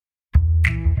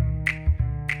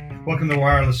Welcome to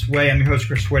Wireless Way. I'm your host,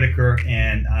 Chris Whitaker,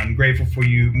 and I'm grateful for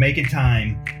you making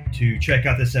time to check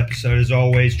out this episode. As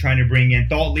always, trying to bring in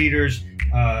thought leaders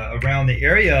around the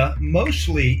area,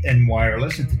 mostly in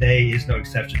wireless, and today is no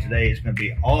exception. Today is going to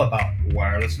be all about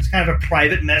wireless. It's kind of a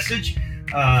private message.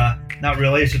 Not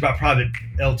really. It's about private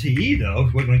LTE,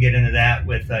 though. We're going to get into that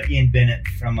with Ian Bennett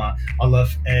from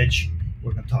Alef Edge.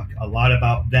 We're going to talk a lot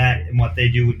about that and what they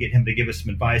do. We'll get him to give us some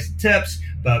advice and tips.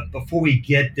 But before we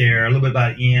get there, a little bit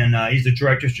about Ian. He's the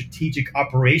Director of Strategic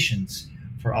Operations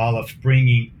for Alef,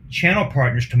 bringing channel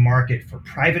partners to market for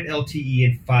private LTE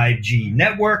and 5G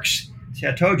networks. See,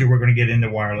 I told you we're going to get into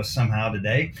wireless somehow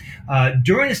today.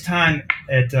 During his time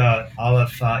at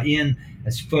Alef, Ian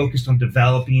has focused on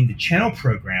developing the channel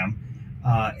program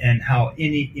and how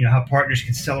how partners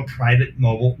can sell a private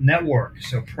mobile network.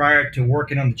 So prior to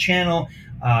working on the channel,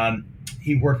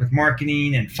 he worked with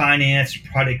marketing and finance,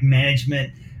 product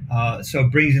management. So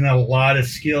it brings in a lot of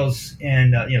skills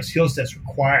and skill sets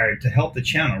required to help the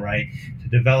channel, right? To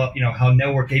develop, how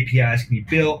network APIs can be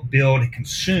built, and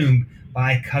consumed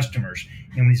by customers.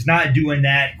 And when he's not doing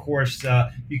that, of course,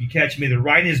 you can catch him either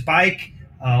riding his bike,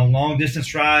 long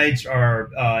distance rides, or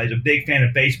is a big fan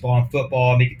of baseball and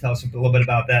football. He can tell us a little bit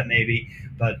about that maybe.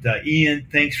 But Ian,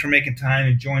 thanks for making time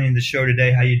and joining the show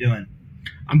today. How you doing?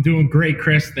 I'm doing great,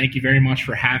 Chris. Thank you very much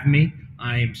for having me.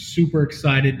 I am super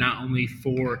excited not only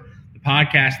for the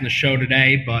podcast and the show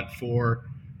today, but for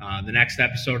the next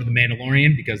episode of The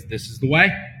Mandalorian, because this is the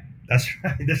way. That's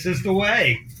right. This is the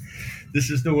way. This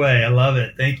is the way. I love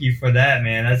it. Thank you for that,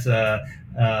 man. That's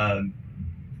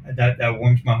that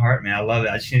warms my heart, man. I love it.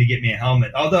 I just need to get me a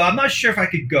helmet. Although I'm not sure if I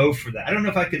could go for that. I don't know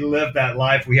if I could live that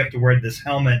life where you have to wear this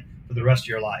helmet for the rest of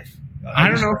your life. I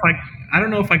don't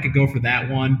know if I could go for that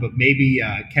one, but maybe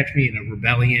catch me in a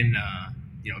Rebellion,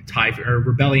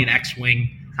 Rebellion X-wing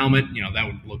helmet. That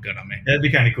would look good on me. That'd be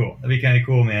kind of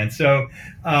cool. Man. So,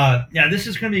 this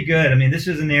is going to be good. I mean, this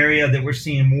is an area that we're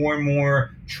seeing more and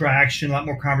more traction, a lot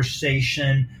more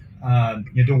conversation.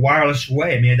 The wireless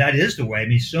way. I mean, that is the way. I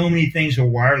mean, so many things are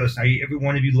wireless now. Every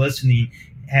one of you listening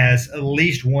has at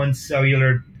least one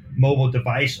cellular mobile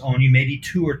device on you, maybe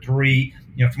two or three.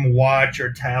 From a watch or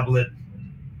a tablet.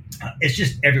 It's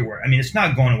just everywhere. I mean, it's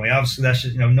not going away. Obviously, that's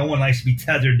just no one likes to be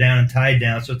tethered down and tied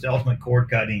down, so it's the ultimate cord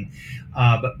cutting.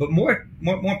 But more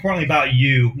importantly about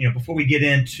you, before we get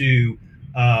into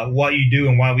what you do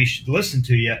and why we should listen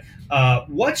to you,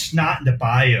 what's not in the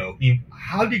bio? I mean,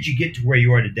 how did you get to where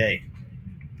you are today?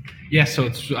 Yeah, so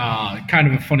it's kind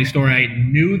of a funny story. I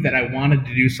knew that I wanted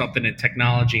to do something in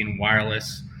technology and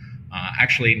wireless.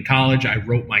 Actually, in college, I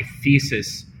wrote my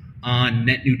thesis on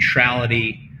net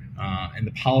neutrality and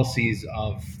the policies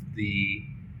of the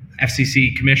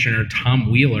FCC commissioner, Tom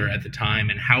Wheeler, at the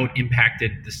time, and how it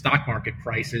impacted the stock market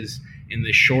prices in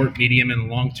the short, medium, and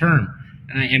long term.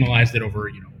 And I analyzed it over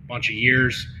a bunch of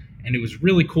years, and it was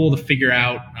really cool to figure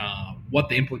out what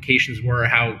the implications were,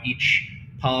 how each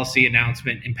policy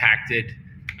announcement impacted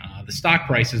the stock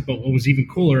prices. But what was even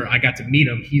cooler, I got to meet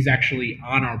him. He's actually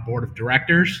on our board of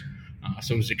directors,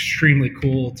 so it was extremely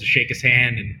cool to shake his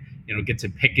hand and get to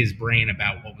pick his brain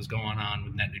about what was going on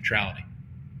with net neutrality.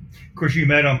 Of course, you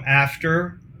met him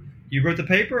after you wrote the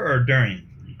paper or during?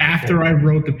 After I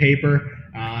wrote the paper.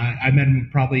 I met him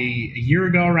probably a year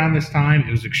ago around this time.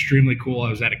 It was extremely cool. I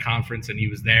was at a conference and he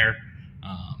was there.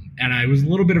 And I was a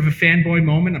little bit of a fanboy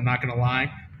moment. I'm not going to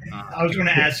lie. I was going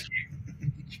to ask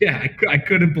you. Yeah, I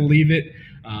couldn't believe it.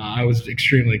 I was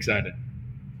extremely excited.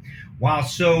 Wow.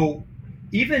 So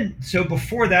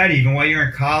before that, even while you're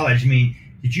in college, I mean,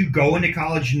 did you go into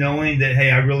college knowing that,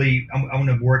 hey, I want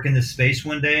to work in this space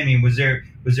one day? I mean, was there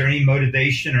any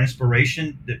motivation or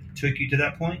inspiration that took you to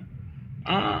that point?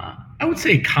 I would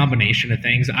say a combination of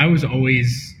things. I was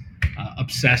always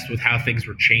obsessed with how things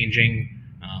were changing,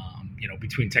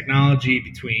 between technology,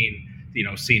 between,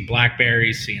 seeing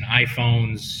BlackBerries, seeing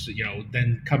iPhones,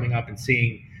 then coming up and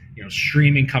seeing,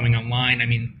 streaming coming online. I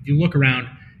mean, if you look around,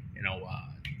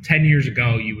 10 years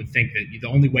ago, you would think that the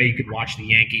only way you could watch the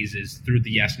Yankees is through the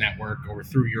Yes Network or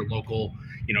through your local,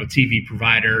 TV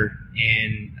provider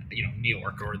in, New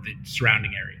York or the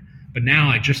surrounding area. But now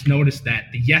I just noticed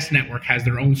that the Yes Network has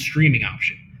their own streaming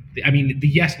option. The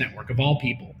Yes Network, of all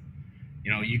people.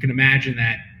 You can imagine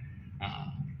that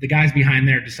the guys behind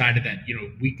there decided that,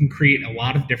 we can create a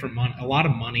lot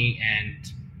of money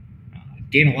and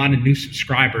gain a lot of new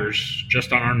subscribers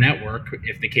just on our network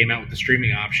if they came out with the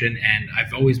streaming option. And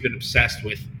I've always been obsessed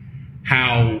with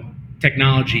how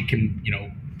technology can,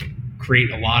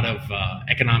 create a lot of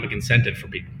economic incentive for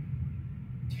people.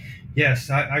 Yes,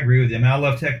 I agree with you. I mean, I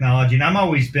love technology, and I've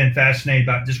always been fascinated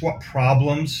about just what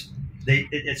problems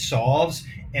it solves.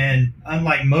 And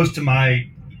unlike most of my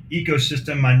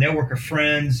ecosystem, my network of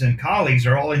friends and colleagues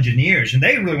are all engineers, and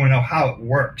they really want to know how it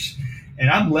works. And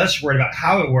I'm less worried about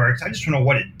how it works. I just want to know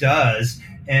what it does.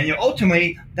 And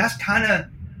ultimately, that's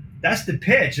the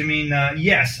pitch. I mean,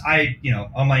 yes,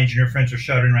 all my engineer friends are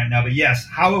shuddering right now, but yes,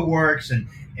 how it works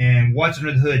and what's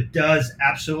under the hood does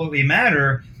absolutely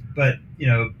matter. But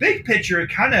big picture,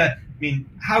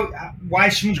 why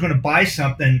someone's going to buy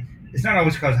something, it's not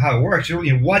always because of how it works.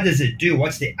 What does it do?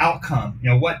 What's the outcome?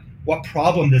 What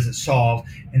problem does it solve?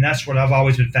 And that's what I've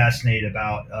always been fascinated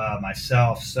about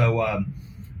myself. So,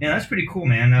 that's pretty cool,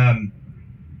 man.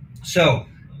 Fast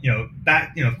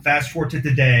forward to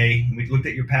today, we looked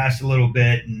at your past a little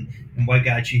bit and what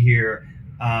got you here.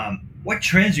 What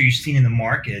trends are you seeing in the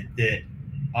market that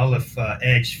Alef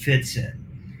Edge fits in?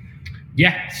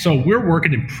 Yeah, so we're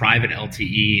working in private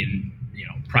LTE and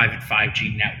private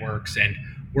 5G networks, and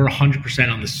we're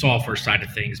 100% on the software side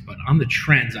of things. But on the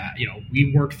trends,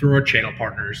 we work through our channel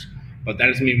partners, but that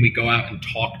doesn't mean we go out and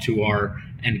talk to our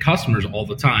end customers all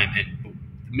the time. And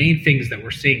the main things that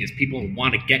we're seeing is people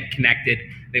want to get connected.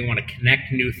 They want to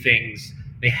connect new things.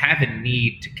 They have a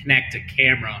need to connect a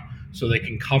camera so they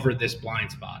can cover this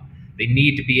blind spot. They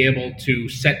need to be able to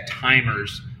set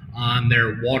timers on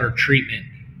their water treatment,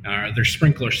 their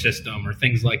sprinkler system, or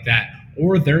things like that.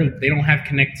 Or they don't have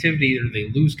connectivity, or they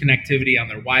lose connectivity on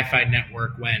their Wi-Fi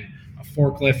network when a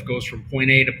forklift goes from point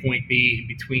A to point B in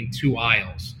between two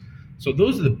aisles. So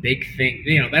those are the big things.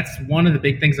 That's one of the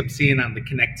big things I'm seeing on the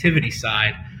connectivity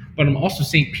side. But I'm also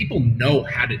seeing people know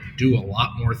how to do a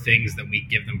lot more things than we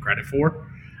give them credit for.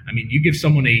 I mean, you give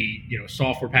someone a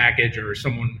software package or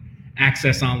someone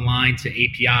access online to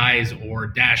APIs or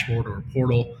a dashboard or a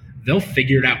portal, they'll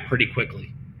figure it out pretty quickly.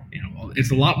 It's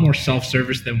a lot more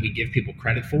self-service than we give people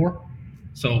credit for.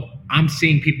 So I'm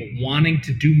seeing people wanting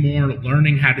to do more,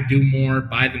 learning how to do more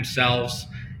by themselves,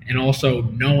 and also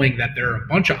knowing that there are a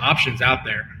bunch of options out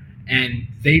there, and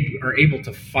they are able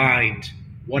to find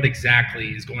what exactly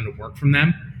is going to work from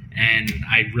them. And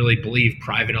I really believe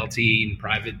private LTE and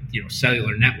private,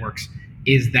 cellular networks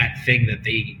is that thing that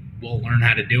they will learn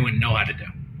how to do and know how to do.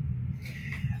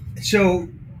 So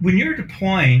when you're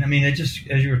deploying, it just,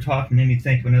 as you were talking, made me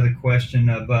think of another question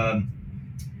of,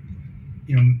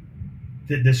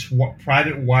 this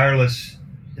private wireless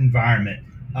environment.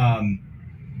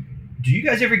 Do you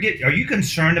guys ever are you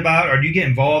concerned about, or do you get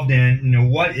involved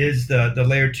in, what is the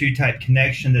layer 2 type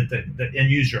connection that the end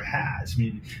user has?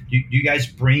 Do you guys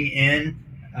bring in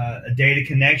a data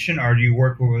connection, or do you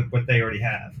work with what they already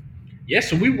have? Yeah,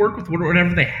 so we work with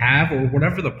whatever they have or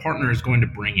whatever the partner is going to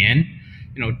bring in.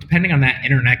 Depending on that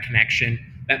internet connection,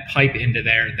 that pipe into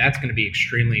there, that's going to be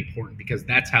extremely important, because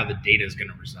that's how the data is going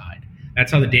to reside.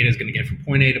 That's how the data is going to get from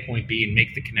point A to point B and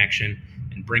make the connection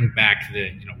and bring back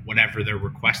the whatever they're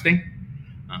requesting.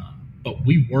 But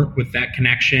we work with that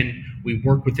connection. We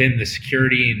work within the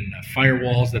security and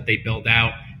firewalls that they build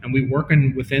out, and we work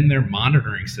within their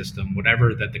monitoring system,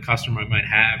 whatever that the customer might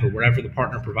have or whatever the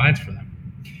partner provides for them.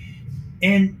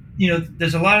 And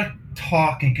there's a lot of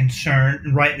talk and concern,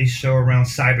 and rightly so, around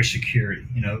cybersecurity.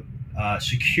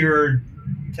 Secured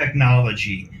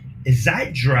technology, is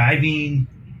that driving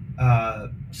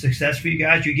success for you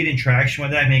guys? You're getting traction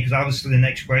with that? Because obviously the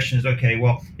next question is, okay,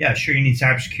 well, yeah, sure, you need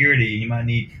cybersecurity, you might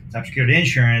need cybersecurity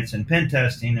insurance and pen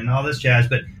testing and all this jazz,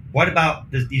 but what about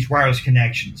these wireless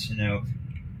connections?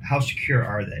 How secure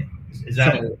are they? Is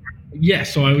that?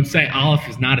 So I would say Alef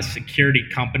is not a security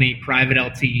company. Private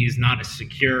LTE is not a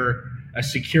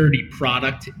security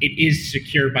product. It is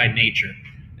secure by nature.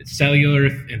 It's cellular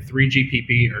and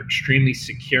 3GPP are extremely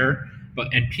secure,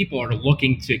 and people are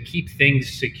looking to keep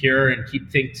things secure and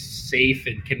keep things safe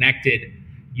and connected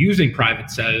using private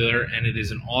cellular, and it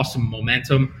is an awesome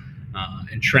momentum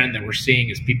and trend that we're seeing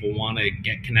as people want to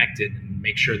get connected and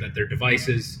make sure that their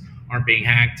devices aren't being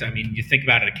hacked. You think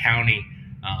about a county,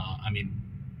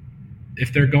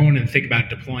 if they're going and think about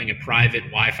deploying a private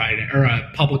Wi-Fi or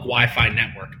a public Wi-Fi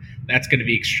network, that's going to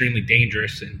be extremely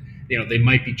dangerous. And, they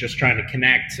might be just trying to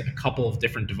connect a couple of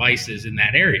different devices in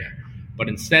that area. But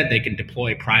instead, they can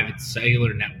deploy a private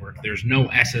cellular network. There's no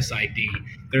SSID.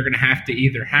 They're going to have to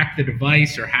either hack the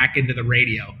device or hack into the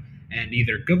radio. And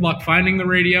either good luck finding the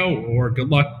radio, or good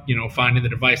luck, finding the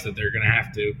device that they're going to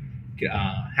have to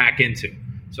hack into.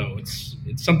 So it's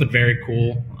something very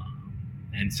cool.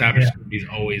 And cybersecurity is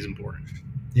always important.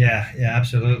 Yeah,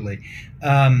 absolutely.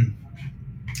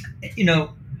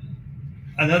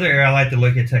 Another area I like to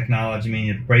look at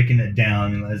technology, breaking it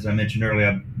down. As I mentioned earlier,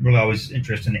 I'm really always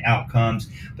interested in the outcomes.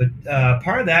 But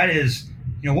part of that is,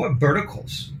 what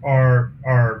verticals are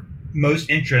most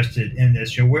interested in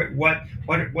this? What's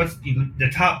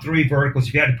the top three verticals?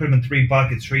 If you had to put them in three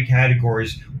buckets, three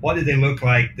categories, what do they look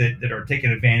like that are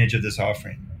taking advantage of this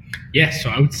offering? Yes, so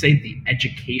I would say the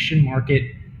education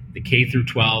market, the K through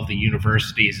 12, the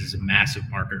universities is a massive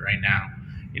market right now.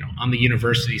 On the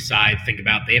university side, think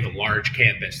about they have a large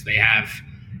campus. They have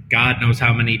God knows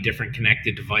how many different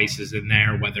connected devices in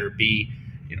there, whether it be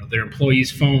their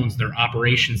employees' phones, their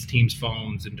operations team's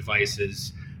phones and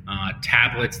devices,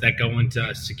 tablets that go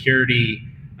into security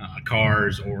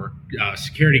cars or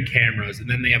security cameras, and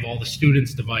then they have all the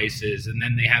students' devices, and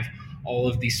then they have all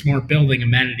of these smart building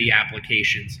amenity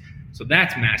applications. So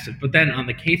that's massive. But then on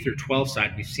the K through 12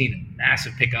 side, we've seen a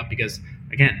massive pickup because,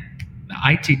 again, the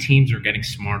IT teams are getting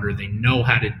smarter. They know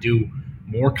how to do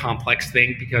more complex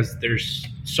things because there's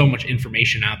so much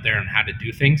information out there on how to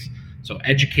do things. So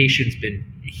education's been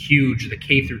huge. The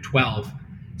K through 12,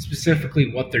 specifically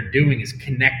what they're doing is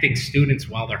connecting students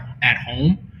while they're at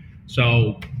home.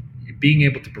 So being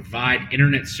able to provide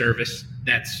internet service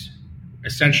that's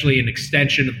essentially an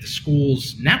extension of the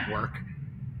school's network.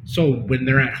 So when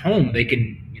they're at home, they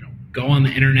can go on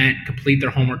the internet, complete their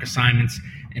homework assignments,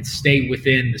 and stay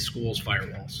within the school's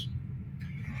firewalls.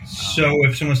 So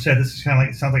if someone said this is kind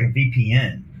of sounds like a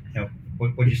VPN,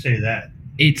 what do you say to that?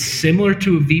 It's similar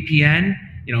to a VPN.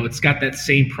 It's got that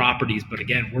same properties, but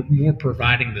again, we're more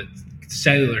providing the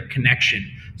cellular connection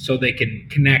so they can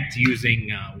connect using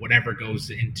whatever goes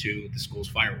into the school's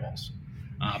firewalls.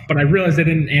 But I realized I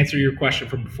didn't answer your question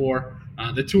from before.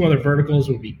 The two other verticals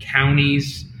would be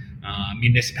counties,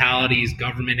 municipalities,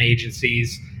 government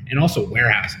agencies, and also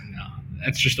warehousing.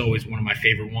 That's just always one of my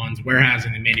favorite ones.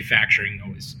 Warehousing and manufacturing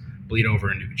always bleed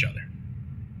over into each other.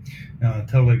 No, I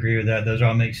totally agree with that. Those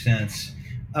all make sense.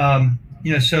 If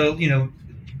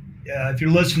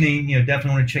you're listening, definitely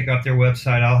want to check out their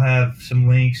website. I'll have some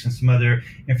links and some other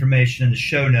information in the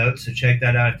show notes, so check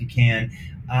that out if you can.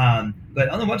 But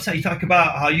on the website, you talk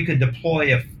about how you can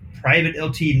deploy a private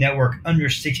LTE network under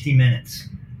 60 minutes.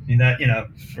 I mean, that,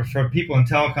 for people in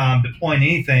telecom, deploying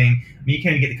anything, you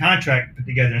can't even get the contract put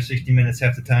together in 60 minutes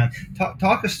half the time.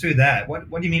 Talk us through that. What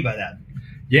do you mean by that?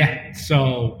 Yeah,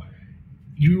 so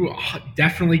you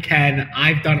definitely can.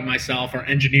 I've done it myself. Our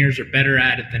engineers are better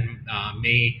at it than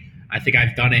me. I think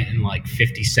I've done it in like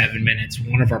 57 minutes.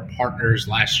 One of our partners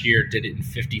last year did it in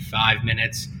 55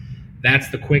 minutes. That's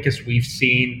the quickest we've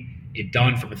seen it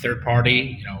done from a third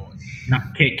party.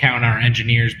 Can't count our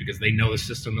engineers because they know the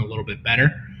system a little bit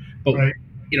better. But, right.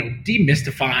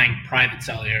 Demystifying private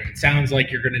cellular, it sounds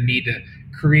like you're going to need to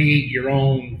create your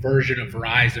own version of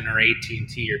Verizon or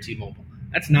AT&T or T-Mobile.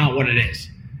 That's not what it is.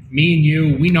 Me and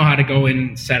you, we know how to go in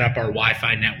and set up our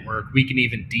Wi-Fi network. We can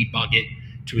even debug it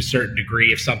to a certain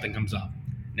degree if something comes up.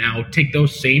 Now, take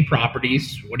those same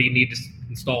properties. What do you need to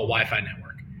install a Wi-Fi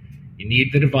network? You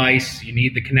need the device. You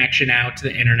need the connection out to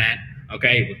the internet.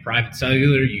 Okay, with private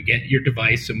cellular, you get your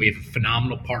device, and we have a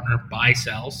phenomenal partner, Buy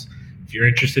Cells. If you're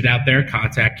interested out there,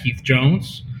 contact Keith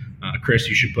Jones. Chris,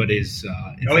 you should put his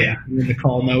in the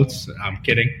call notes. I'm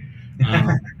kidding.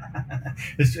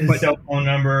 His cell phone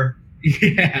number.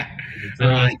 Yeah.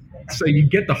 So you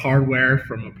get the hardware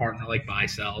from a partner like Buy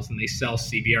Cells, and they sell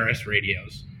CBRS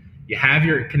radios. You have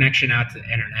your connection out to the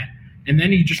internet, and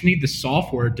then you just need the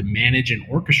software to manage and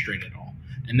orchestrate it all.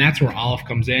 And that's where Alef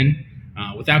comes in.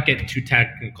 Without getting too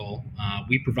technical,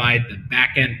 we provide the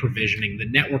back-end provisioning, the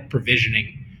network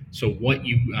provisioning. So when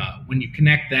you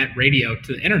connect that radio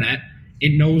to the internet,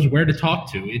 it knows where to talk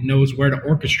to. It knows where to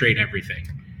orchestrate everything.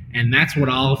 And that's what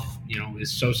Alef,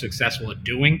 is so successful at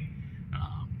doing.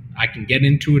 I can get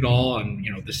into it all on,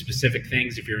 the specific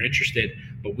things if you're interested,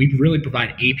 but we really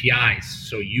provide APIs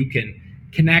so you can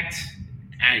connect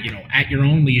at your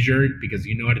own leisure because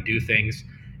you know how to do things.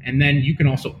 And then you can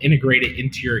also integrate it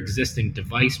into your existing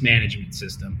device management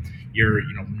system, your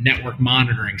network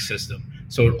monitoring system.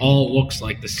 So it all looks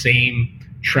like the same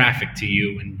traffic to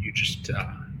you, and you just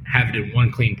have it in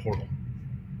one clean portal.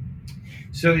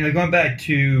 So going back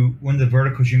to one of the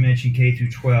verticals you mentioned, K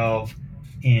through 12,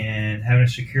 and having a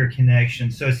secure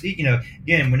connection. So it's,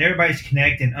 again, when everybody's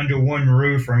connected under one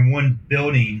roof or in one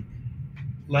building,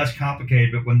 less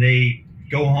complicated. But when they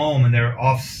go home and they're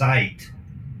off site,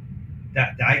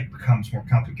 that becomes more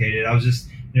complicated. I was just,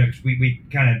 we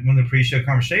kind of, one of the pre-show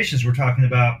conversations we're talking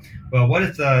about, well, what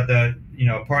if the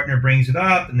partner brings it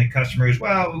up and the customer is,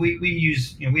 well, we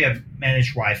use, we have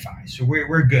managed Wi-Fi, so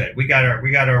we're good. We got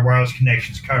our wireless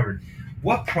connections covered.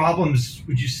 What problems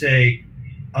would you say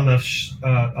Alef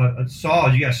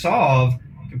you got to solve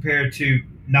compared to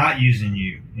not using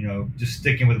just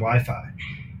sticking with Wi-Fi?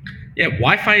 Yeah,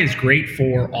 Wi-Fi is great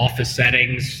for office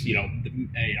settings.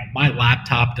 My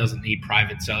laptop doesn't need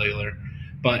private cellular.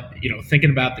 But thinking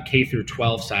about the K through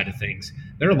 12 side of things,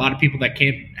 there are a lot of people that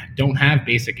don't have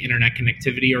basic internet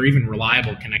connectivity or even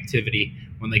reliable connectivity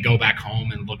when they go back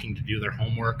home and looking to do their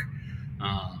homework.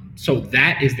 So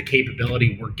that is the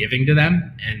capability we're giving to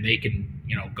them, and they can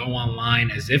go online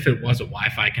as if it was a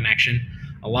Wi-Fi connection.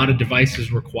 A lot of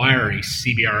devices require a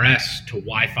CBRS to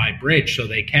Wi-Fi bridge, so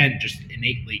they can just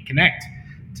innately connect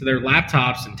to their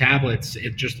laptops and tablets.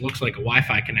 It just looks like a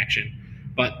Wi-Fi connection,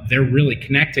 but they're really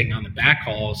connecting on the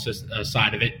backhaul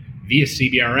side of it via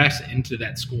CBRS into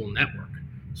that school network.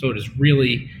 So it is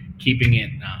really keeping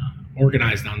it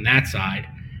organized on that side,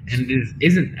 and it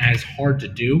isn't as hard to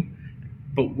do.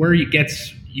 But where you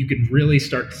can really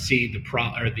start to see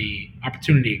the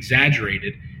opportunity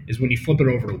exaggerated is when you flip it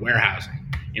over to warehousing.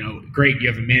 Great, you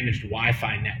have a managed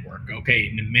Wi-Fi network. Okay,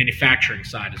 and the manufacturing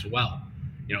side as well.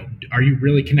 Are you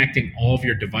really connecting all of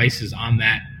your devices on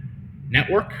that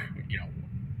network?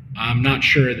 I'm not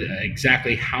sure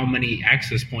exactly how many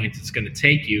access points it's going to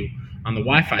take you on the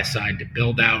Wi-Fi side to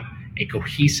build out a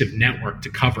cohesive network to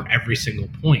cover every single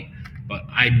point. But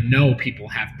I know people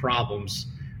have problems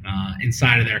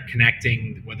inside of their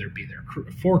connecting, whether it be their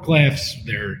forklifts,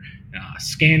 their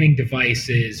scanning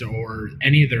devices, or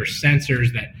any of their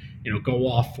sensors that go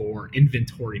off for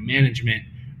inventory management,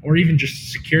 or even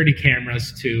just security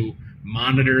cameras to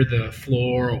monitor the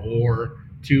floor or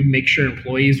to make sure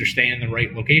employees are staying in the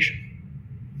right location.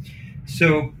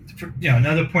 So,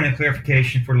 another point of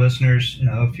clarification for listeners,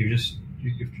 if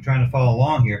you're trying to follow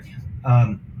along here,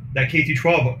 that K through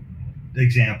 12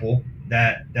 example,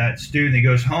 that student that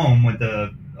goes home with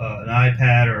an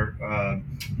iPad or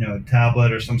a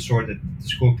tablet or some sort that the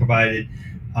school provided,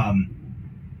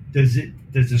 does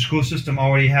the school system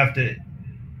already have to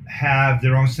have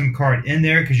their own SIM card in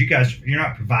there? Because you're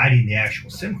not providing the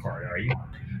actual SIM card, are you?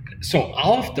 So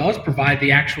Alef does provide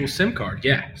the actual SIM card,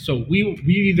 yeah. So we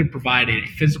either provide a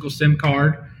physical SIM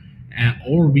card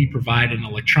or we provide an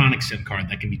electronic SIM card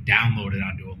that can be downloaded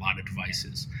onto a lot of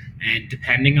devices. And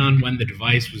depending on when the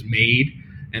device was made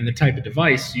and the type of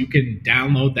device, you can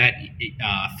download that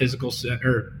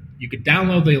you could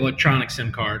download the electronic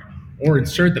SIM card or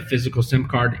insert the physical SIM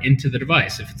card into the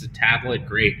device. If it's a tablet,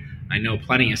 great. I know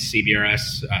plenty of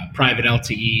CBRS, private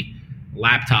LTE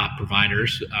laptop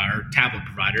providers or tablet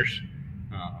providers.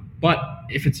 But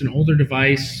if it's an older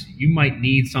device, you might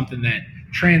need something that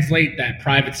translate that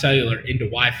private cellular into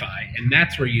Wi-Fi, and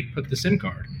that's where you put the SIM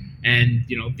card. And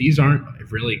these aren't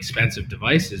really expensive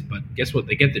devices, but guess what?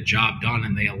 They get the job done,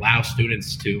 and they allow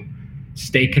students to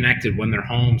stay connected when they're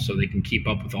home so they can keep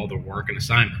up with all their work and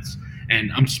assignments.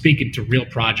 And I'm speaking to real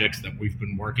projects that we've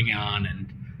been working on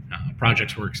and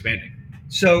projects we're expanding.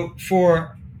 So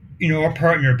for our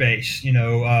partner base,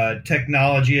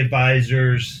 technology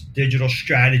advisors, digital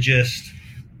strategists,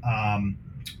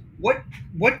 what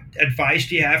advice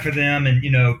do you have for them? And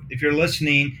if you're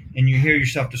listening and you hear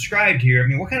yourself described here,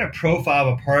 what kind of profile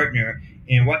of a partner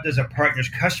and what does a partner's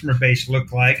customer base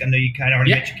look like? I know you kind of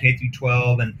already mentioned K through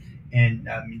 12 and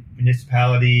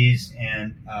municipalities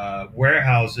and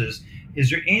warehouses. Is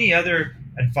there any other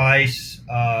advice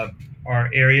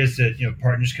or areas that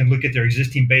partners can look at their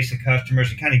existing base of customers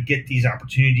and kind of get these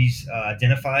opportunities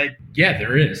identified? Yeah,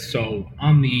 there is. So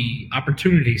on the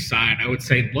opportunity side, I would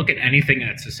say look at anything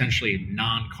that's essentially a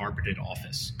non-carpeted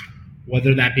office,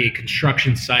 whether that be a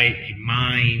construction site, a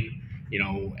mine,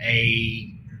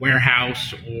 a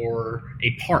warehouse, or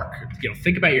a park.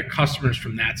 Think about your customers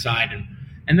from that side,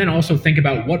 and then also think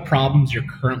about what problems you're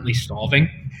currently solving,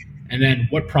 and then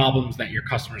what problems that your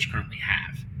customers currently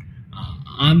have.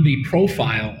 On the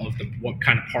profile of what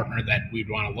kind of partner that we'd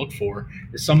want to look for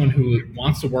is someone who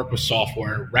wants to work with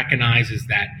software, recognizes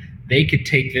that they could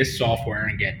take this software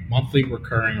and get monthly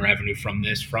recurring revenue from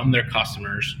their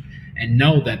customers, and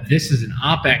know that this is an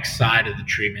OpEx side of the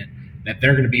treatment, that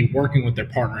they're going to be working with their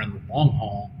partner in the long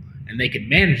haul, and they can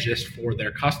manage this for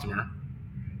their customer,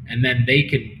 and then they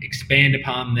can expand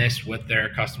upon this with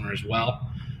their customer as well.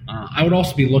 I would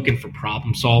also be looking for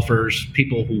problem solvers,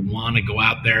 people who want to go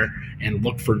out there and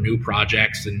look for new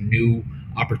projects and new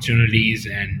opportunities.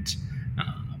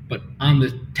 But on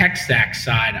the tech stack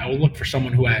side, I would look for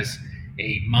someone who has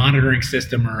a monitoring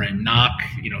system or a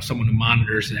NOC, someone who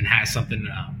monitors and has something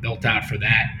built out for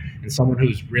that, and someone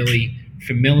who's really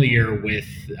familiar with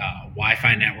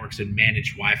Wi-Fi networks and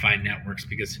managed Wi-Fi networks,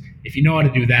 because if you know how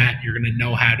to do that, you're going to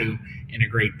know how to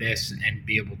integrate this and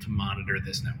be able to monitor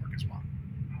this network as well.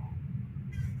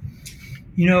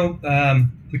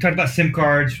 We talked about SIM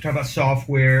cards, we talked about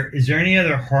software. Is there any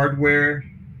other hardware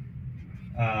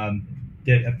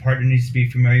that a partner needs to be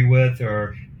familiar with,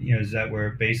 or is that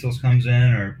where Basils comes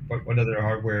in, or what other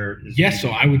hardware is? Yes, so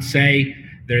I would say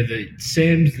They're the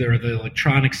SIMs, they're the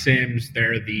electronic SIMs,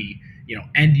 they're the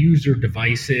end user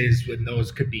devices, when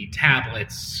those could be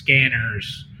tablets,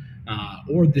 scanners,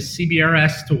 or the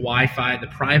CBRS to Wi-Fi, the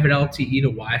private LTE to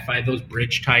Wi-Fi, those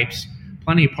bridge types.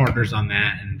 Plenty of partners on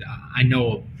that, and I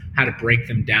know how to break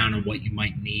them down and what you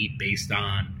might need based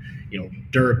on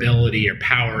durability or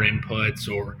power inputs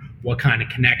or what kind of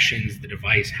connections the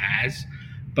device has.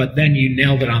 But then you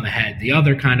nailed it on the head. The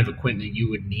other kind of equipment you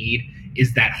would need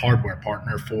is that hardware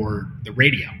partner for the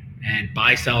radio. And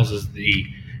BuyCells is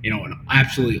an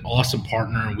absolutely awesome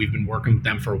partner, and we've been working with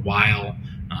them for a while.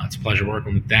 It's a pleasure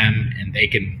working with them, and they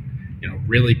can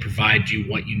really provide you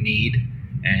what you need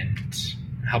and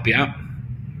help you out.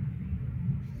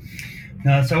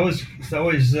 No, it's always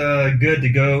good to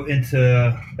go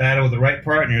into battle with the right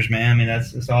partners, man. I mean,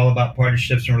 it's all about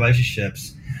partnerships and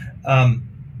relationships.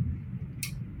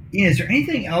 Ian, is there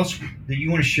anything else that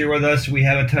you want to share with us we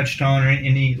haven't touched on, or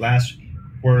any last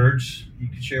words you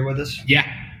could share with us?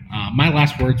 Yeah, my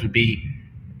last words would be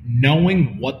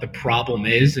knowing what the problem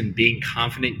is and being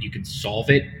confident you can solve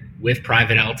it with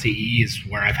private LTE is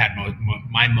where I've had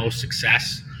my most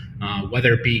success,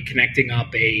 whether it be connecting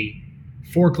up a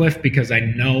forklift because I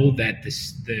know that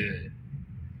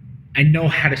I know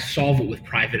how to solve it with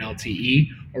private LTE,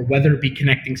 or whether it be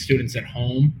connecting students at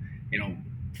home,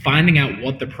 finding out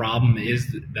what the problem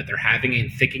is that they're having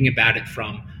and thinking about it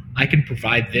from, I can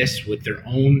provide this with their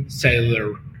own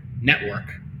cellular network,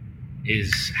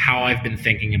 is how I've been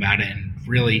thinking about it, and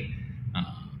really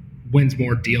wins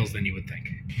more deals than you would think.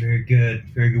 Very good.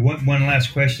 Very good. One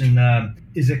last question.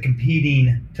 Is it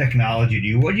competing technology to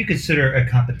you? What do you consider a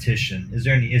competition? Is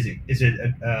there any? Is it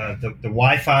the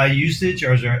Wi-Fi usage,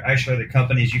 or is there actually other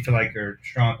companies you feel like are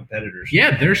strong competitors?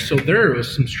 Yeah, there are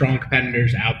some strong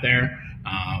competitors out there.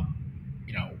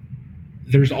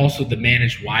 There's also the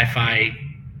managed Wi-Fi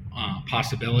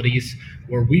possibilities,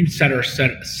 where we've set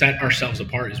ourselves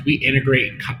apart is we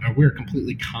integrate and we're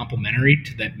completely complementary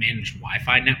to that managed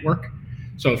Wi-Fi network.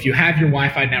 So if you have your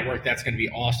Wi-Fi network, that's going to be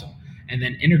awesome. And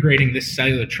then integrating this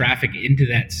cellular traffic into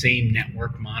that same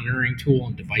network monitoring tool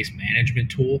and device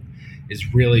management tool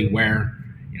is really where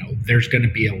there's going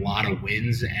to be a lot of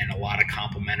wins and a lot of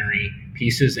complementary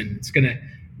pieces, and it's going to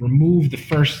remove the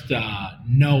first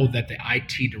no that the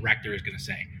IT director is going to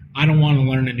say, I don't want to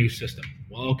learn a new system.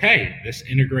 Well, okay, this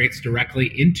integrates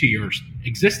directly into your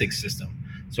existing system.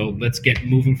 So let's get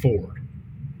moving forward.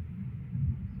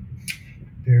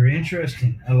 Very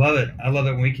interesting. I love it. I love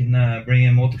it when we can bring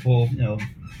in multiple,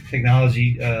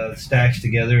 technology stacks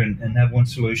together and have one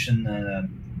solution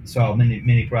solve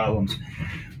many problems.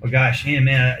 Well, gosh,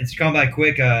 man, it's gone by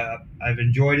quick. I've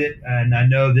enjoyed it, and I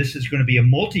know this is going to be a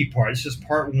multi-part. This is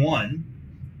part one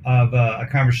of a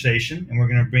conversation, and we're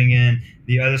going to bring in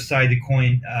the other side of the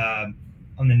coin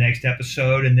on the next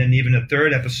episode, and then even a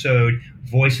third episode,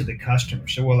 voice of the customer.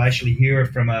 So we'll actually hear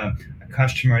from a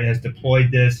customer that has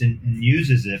deployed this and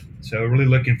uses it. So really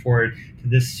looking forward to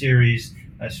this series.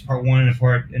 It's part one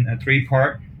and a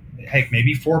three-part. Heck,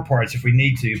 maybe 4 parts if we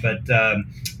need to. But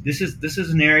this is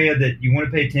an area that you want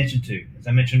to pay attention to. As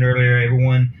I mentioned earlier,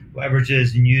 everyone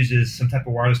leverages and uses some type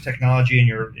of wireless technology in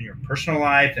your personal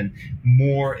life, and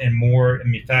more and more. I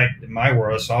mean, in fact, in my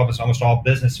world, it's almost all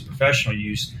business and professional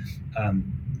use.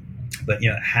 But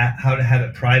how to have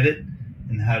it private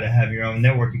and how to have your own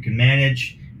network you can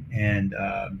manage and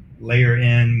layer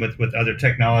in with other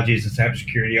technologies and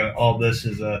cybersecurity. All this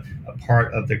is a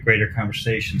part of the greater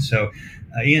conversation. So,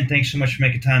 Ian, thanks so much for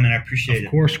making time, and I appreciate it.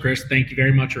 Of course, Chris. Thank you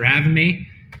very much for having me.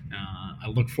 I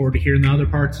look forward to hearing the other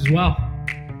parts as well.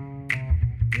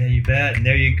 Yeah, you bet. And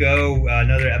there you go,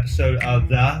 another episode of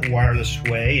The Wireless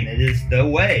Way, and it is the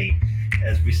way,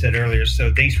 as we said earlier.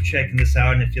 So thanks for checking this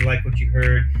out, and if you like what you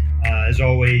heard, as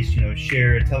always,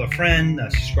 share, tell a friend,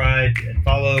 subscribe, and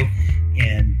follow,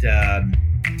 and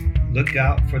look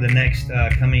out for the next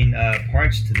coming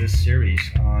parts to this series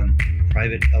on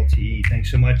private LTE.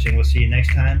 Thanks so much, and we'll see you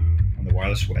next time on The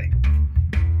Wireless Way.